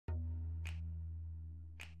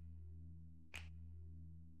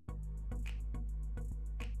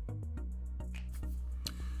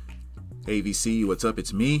Hey VC, what's up?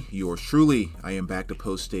 It's me, yours truly. I am back to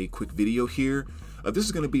post a quick video here. This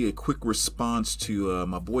is going to be a quick response to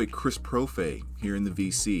my boy Chris Propfe here in the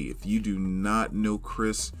VC. If you do not know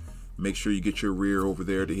Chris, make sure you get your rear over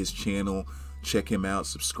there to his channel. Check him out,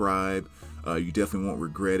 subscribe. You definitely won't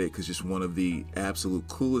regret it because just one of the absolute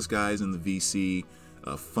coolest guys in the VC.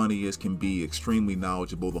 Funny as can be, extremely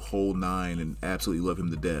knowledgeable, the whole nine, and absolutely love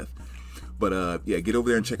him to death. But yeah, get over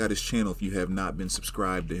there and check out his channel if you have not been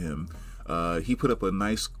subscribed to him. He put up a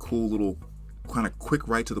nice, cool little kind of quick,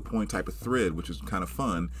 right to the point type of thread, which is kind of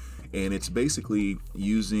fun. And it's basically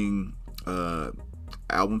using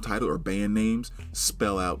album title or band names,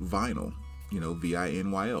 spell out vinyl, you know,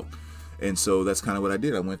 V-I-N-Y-L. And so that's kind of what I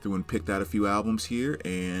did. I went through and picked out a few albums here,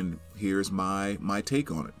 and here's my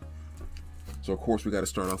take on it. So of course we got to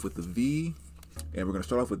start off with the V, and we're going to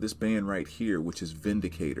start off with this band right here, which is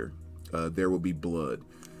Vindicator. There Will Be Blood.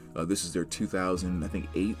 This is their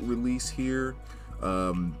 2008 release here.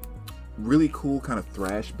 Really cool kind of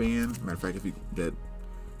thrash band. Matter of fact,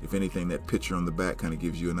 if anything, that picture on the back kind of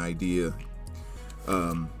gives you an idea.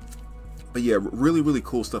 But yeah, really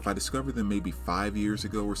cool stuff. I discovered them maybe 5 years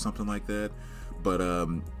ago or something like that. But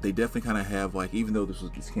they definitely kind of have, like, even though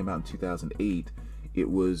this came out in 2008,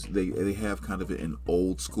 they have kind of an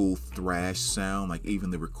old school thrash sound. Like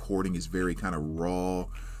even the recording is very kind of raw.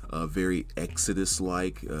 Very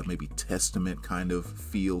Exodus-like, maybe Testament kind of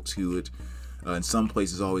feel to it. In some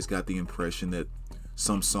places, I always got the impression that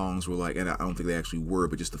some songs were like, and I don't think they actually were,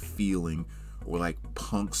 but just the feeling, were like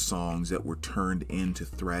punk songs that were turned into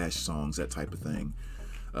thrash songs, that type of thing.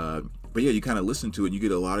 But yeah, you kind of listen to it, and you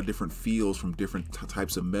get a lot of different feels from different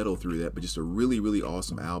types of metal through that, but just a really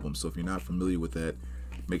awesome album. So if you're not familiar with that,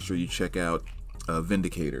 make sure you check out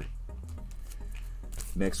Vindicator.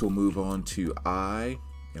 Next, we'll move on to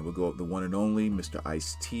and we'll go with the one and only Mr.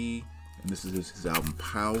 Ice-T, and this is his album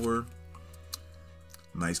Power.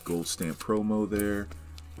 Nice gold stamp promo there.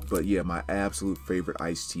 But yeah, my absolute favorite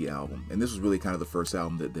Ice-T album, and this was really kind of the first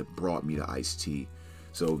album that brought me to Ice-T.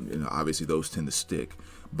 So, you know, obviously those tend to stick.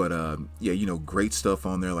 But yeah, you know, great stuff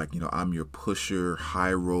on there, like, you know, I'm Your Pusher,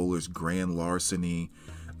 High Rollers, Grand Larceny,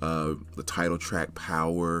 the title track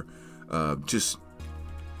Power, just,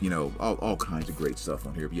 you know, all kinds of great stuff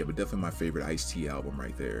on here. But yeah, but definitely my favorite Ice-T album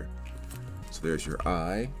right there. So there's your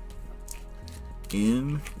I.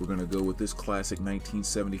 In, we're gonna go with this classic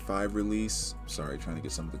 1975 release. Sorry, trying to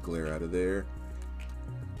get some of the glare out of there,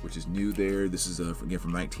 which is new there. This is again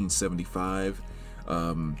from 1975.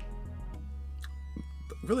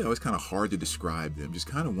 Really always kind of hard to describe them. Just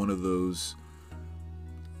kind of one of those,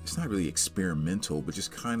 it's not really experimental, but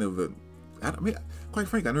just kind of I mean, quite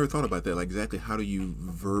frankly, I never thought about that. Like, exactly how do you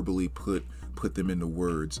verbally put them into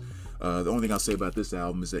words? The only thing I'll say about this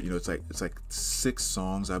album is that, you know, it's like 6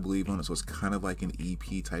 songs, I believe, on it, so it's kind of like an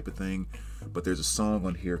EP type of thing. But there's a song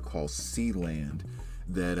on here called Sealand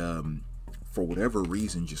that, for whatever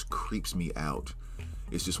reason, just creeps me out.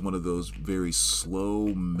 It's just one of those very slow,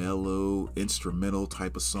 mellow, instrumental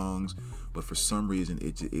type of songs. But for some reason,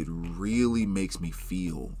 it really makes me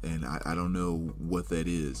feel, and I don't know what that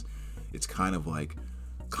is. It's kind of like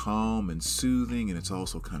calm and soothing, and it's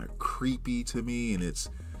also kind of creepy to me, and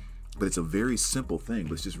but it's a very simple thing,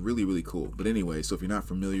 but it's just really cool. But anyway, so if you're not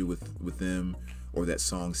familiar with them or that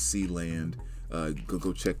song Sealand,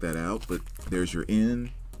 go check that out. But there's your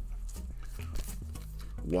In.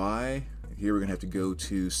 Why? Here we're gonna have to go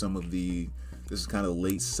to some of this is kind of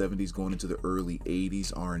late 70s going into the early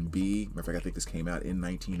 80s R&B. Matter of fact, I think this came out in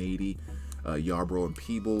 1980. Yarbrough and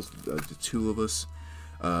Peebles, the two of us.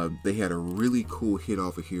 They had a really cool hit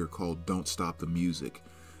off of here called Don't Stop the Music,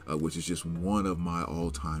 which is just one of my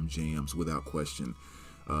all-time jams without question.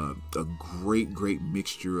 A great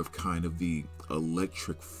mixture of kind of the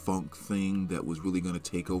electric funk thing that was really going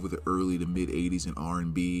to take over the early to mid 80s in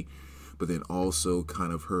R&B, but then also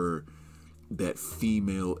kind of that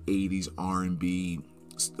female 80s R&B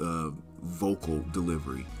vocal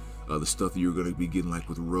delivery. The stuff that you're going to be getting like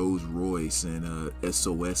with Rose Royce and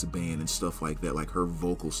SOS Band and stuff like that, like her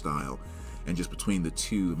vocal style. And just between the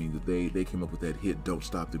two, I mean, they came up with that hit, Don't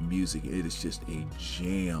Stop the Music. It is just a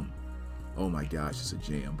jam. Oh my gosh, it's a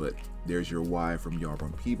jam. But there's your Y from Yarbrough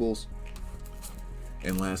and Peebles.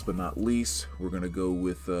 And last but not least, we're going to go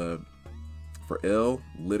with, for L,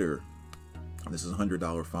 Litter. This is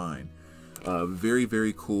 $100 Fine.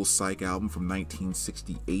 Very cool psych album from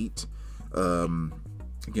 1968.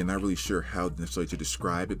 Again, not really sure how necessarily to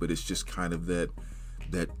describe it, but it's just kind of that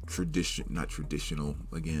tradition, not traditional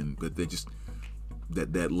again, but they just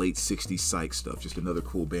that late 60s psych stuff. Just another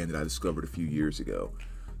cool band that I discovered a few years ago.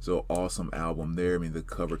 So awesome album there. I mean, the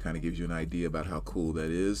cover kind of gives you an idea about how cool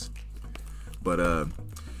that is. But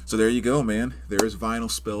So there you go, man. There's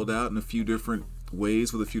vinyl spelled out in a few different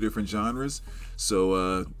ways with a few different genres.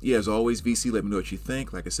 So yeah, as always, VC, let me know what you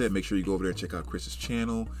think. Like I said, make sure you go over there and check out Chris's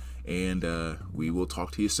channel, and we will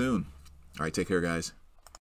talk to you soon. All right, take care, guys.